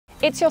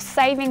It's your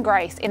saving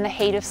grace in the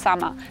heat of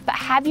summer, but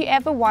have you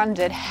ever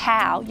wondered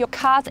how your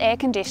car's air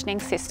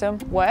conditioning system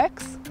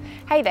works?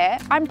 Hey there,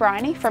 I'm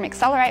Bryony from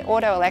Accelerate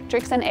Auto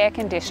Electrics and Air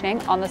Conditioning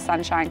on the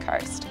Sunshine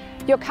Coast.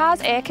 Your car's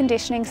air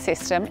conditioning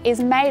system is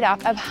made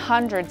up of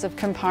hundreds of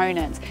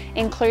components,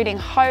 including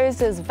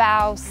hoses,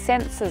 valves,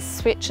 sensors,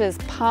 switches,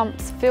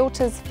 pumps,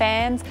 filters,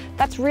 fans.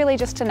 That's really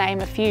just to name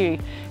a few.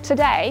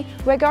 Today,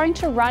 we're going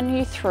to run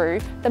you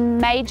through the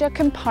major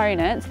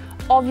components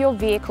of your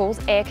vehicle's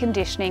air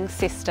conditioning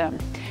system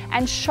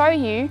and show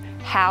you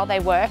how they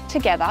work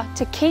together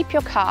to keep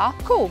your car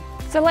cool.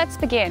 So let's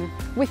begin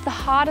with the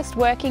hardest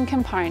working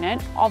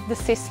component of the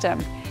system.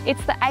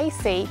 It's the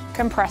AC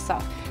compressor.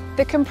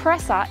 The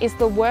compressor is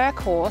the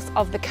workhorse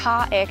of the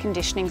car air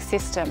conditioning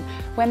system.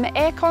 When the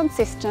aircon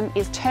system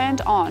is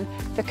turned on,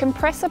 the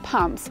compressor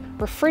pumps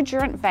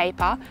refrigerant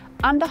vapour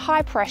under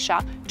high pressure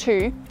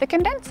to the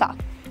condenser.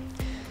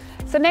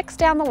 So next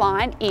down the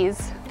line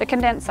is the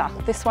condenser,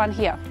 this one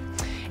here.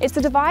 It's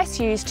a device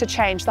used to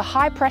change the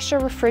high pressure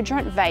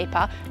refrigerant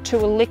vapour to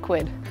a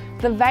liquid.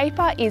 The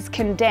vapour is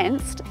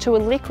condensed to a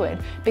liquid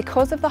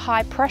because of the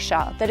high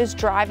pressure that is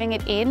driving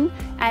it in,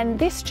 and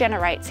this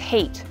generates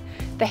heat.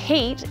 The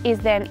heat is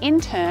then in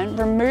turn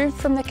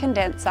removed from the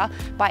condenser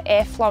by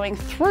air flowing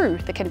through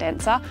the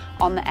condenser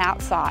on the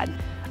outside.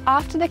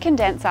 After the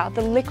condenser,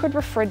 the liquid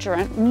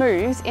refrigerant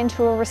moves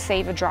into a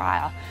receiver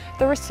dryer.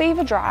 The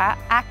receiver dryer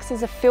acts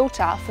as a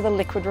filter for the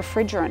liquid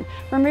refrigerant,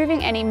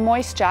 removing any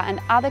moisture and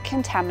other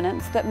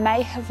contaminants that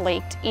may have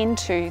leaked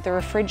into the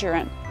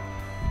refrigerant.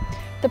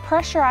 The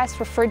pressurized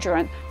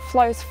refrigerant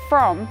flows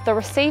from the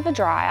receiver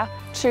dryer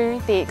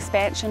to the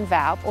expansion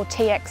valve or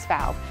TX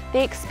valve.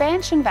 The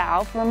expansion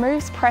valve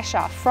removes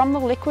pressure from the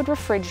liquid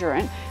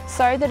refrigerant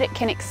so that it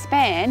can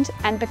expand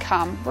and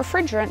become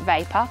refrigerant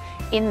vapour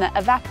in the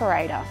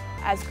evaporator.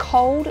 As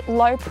cold,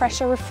 low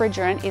pressure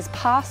refrigerant is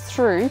passed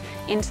through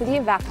into the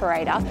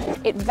evaporator,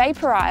 it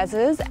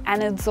vaporizes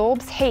and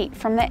absorbs heat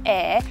from the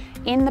air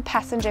in the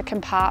passenger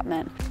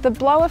compartment. The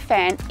blower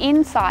fan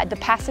inside the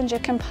passenger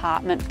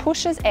compartment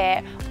pushes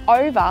air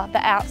over the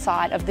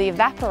outside of the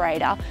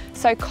evaporator,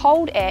 so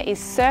cold air is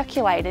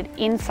circulated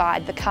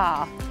inside the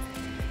car.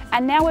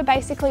 And now we're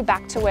basically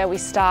back to where we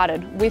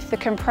started with the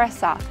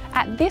compressor.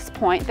 At this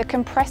point, the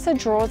compressor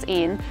draws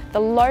in the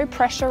low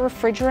pressure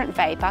refrigerant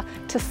vapour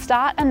to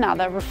start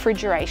another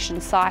refrigeration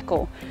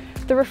cycle.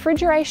 The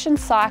refrigeration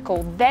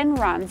cycle then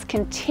runs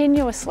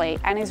continuously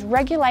and is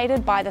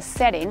regulated by the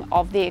setting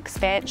of the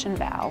expansion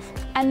valve.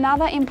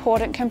 Another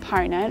important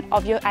component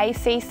of your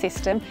AC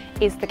system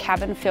is the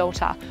cabin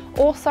filter,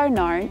 also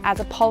known as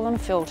a pollen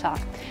filter.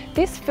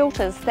 This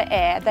filters the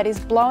air that is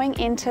blowing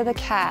into the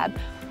cab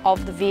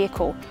of the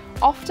vehicle.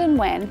 Often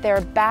when there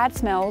are bad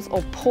smells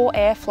or poor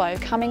airflow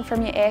coming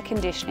from your air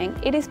conditioning,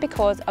 it is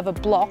because of a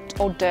blocked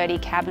or dirty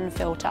cabin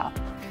filter.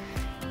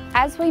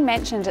 As we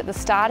mentioned at the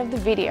start of the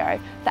video,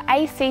 the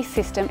AC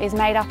system is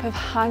made up of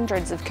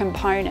hundreds of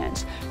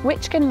components,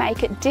 which can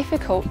make it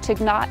difficult to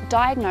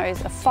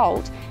diagnose a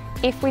fault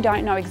if we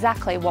don't know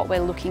exactly what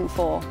we're looking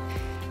for.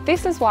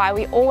 This is why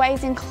we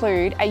always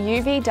include a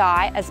UV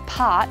dye as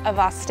part of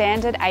our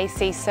standard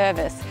AC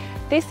service.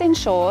 This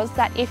ensures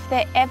that if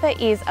there ever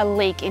is a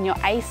leak in your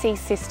AC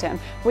system,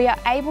 we are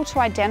able to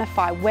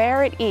identify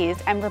where it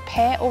is and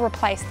repair or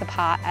replace the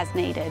part as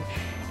needed.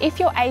 If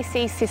your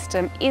AC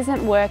system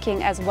isn't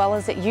working as well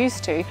as it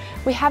used to,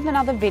 we have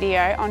another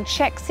video on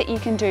checks that you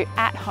can do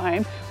at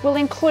home. We'll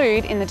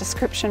include in the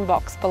description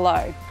box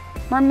below.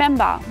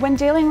 Remember, when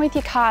dealing with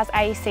your car's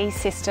AC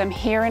system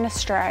here in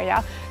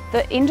Australia,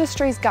 the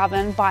industry is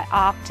governed by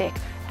Arctic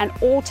and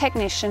all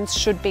technicians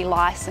should be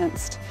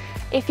licensed.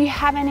 If you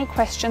have any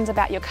questions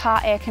about your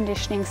car air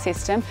conditioning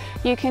system,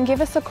 you can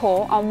give us a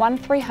call on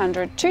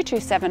 1300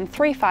 227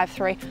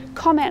 353,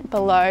 comment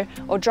below,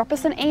 or drop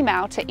us an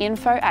email to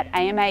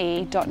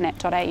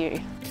info@amae.net.au.